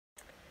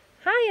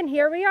Hi, and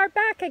here we are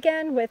back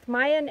again with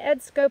Maya and Ed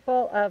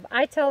Skopal of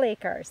I-TAL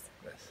ACRES.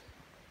 Yes.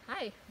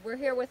 Hi, we're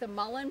here with a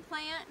mullein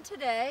plant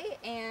today,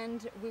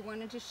 and we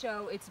wanted to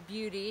show its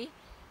beauty,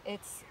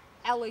 its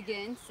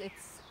elegance,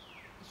 its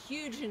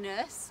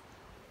hugeness,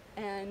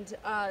 and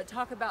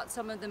talk about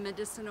some of the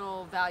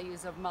medicinal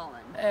values of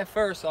mullein. And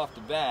first off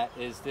the bat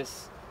is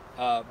this,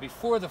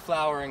 before the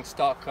flowering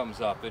stalk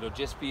comes up, it'll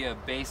just be a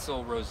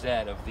basal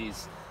rosette of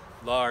these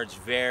large,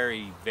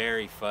 very,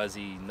 very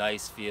fuzzy,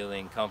 nice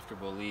feeling,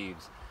 comfortable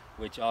leaves,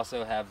 which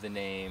also have the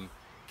name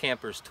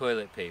camper's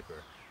toilet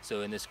paper.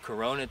 So in this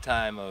corona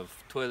time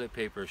of toilet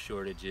paper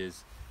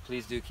shortages,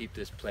 please do keep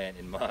this plant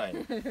in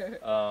mind.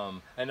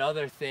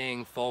 Another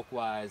thing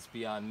folk-wise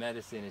beyond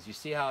medicine is you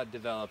see how it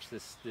develops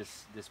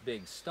this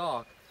big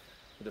stalk,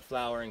 the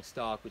flowering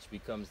stalk, which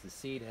becomes the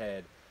seed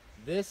head.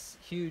 This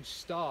huge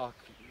stalk,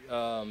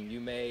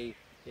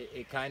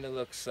 it kind of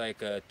looks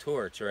like a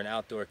torch or an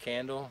outdoor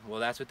candle. Well,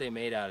 that's what they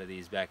made out of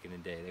these back in the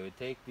day. They would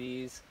take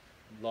these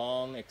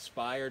long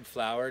expired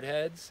flowered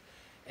heads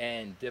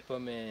and dip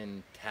them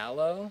in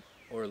tallow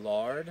or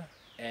lard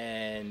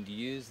and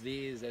use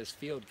these as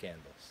field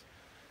candles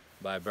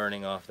by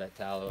burning off that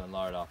tallow and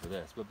lard off of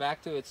this. But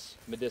back to its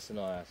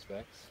medicinal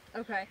aspects.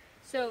 Okay,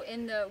 so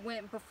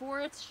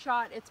before it's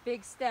shot its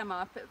big stem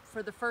up,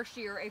 for the first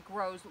year it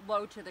grows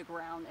low to the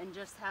ground and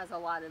just has a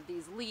lot of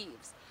these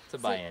leaves. It's a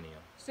biennial.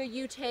 So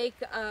you take,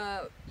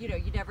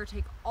 you never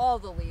take all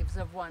the leaves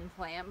of one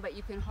plant, but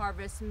you can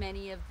harvest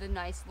many of the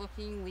nice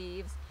looking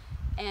leaves.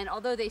 And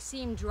although they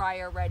seem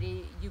dry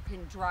already, you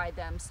can dry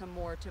them some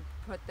more to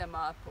put them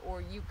up,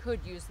 or you could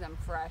use them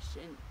fresh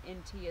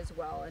in tea as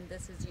well. And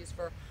this is used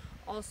for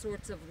all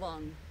sorts of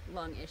lung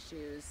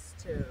issues,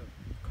 to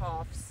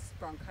coughs,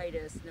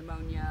 bronchitis,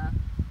 pneumonia,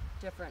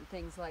 different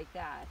things like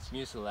that. It's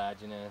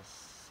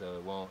mucilaginous,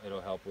 so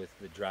it'll help with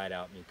the dried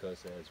out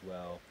mucosa as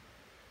well.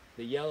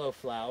 The yellow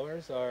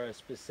flowers are a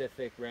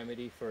specific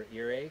remedy for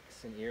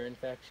earaches and ear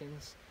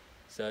infections.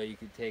 So you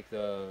could take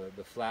the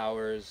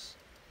flowers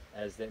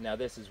now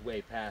this is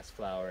way past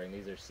flowering,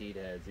 these are seed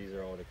heads, these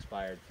are old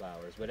expired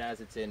flowers, but as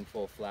it's in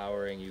full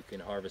flowering you can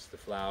harvest the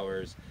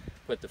flowers,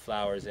 put the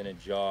flowers in a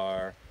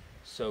jar,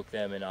 soak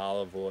them in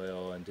olive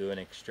oil and do an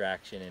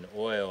extraction in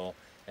oil,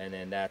 and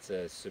then that's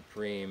a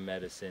supreme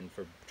medicine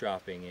for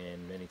dropping in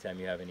anytime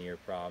you have an ear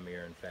problem,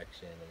 ear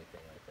infection,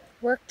 anything like that.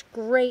 Worked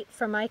great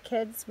for my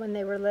kids when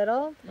they were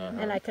little,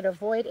 and I could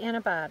avoid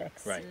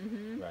antibiotics. Right,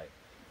 right.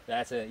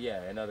 That's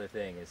another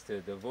thing is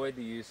to avoid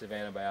the use of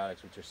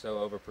antibiotics, which are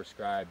so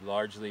overprescribed,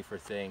 largely for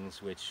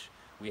things which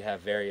we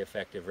have very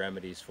effective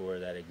remedies for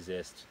that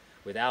exist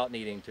without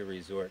needing to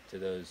resort to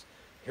those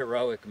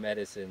heroic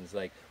medicines.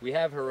 Like, we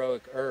have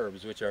heroic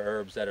herbs, which are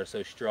herbs that are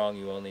so strong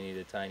you only need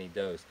a tiny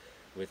dose.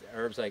 With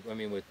herbs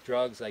with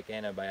drugs like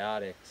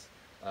antibiotics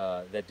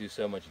that do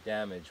so much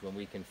damage, when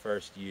we can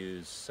first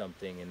use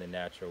something in the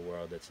natural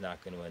world that's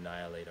not going to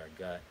annihilate our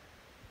gut.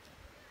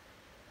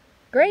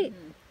 Great.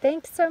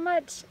 Thanks so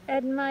much,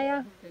 Ed and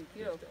Maya. Thank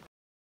you.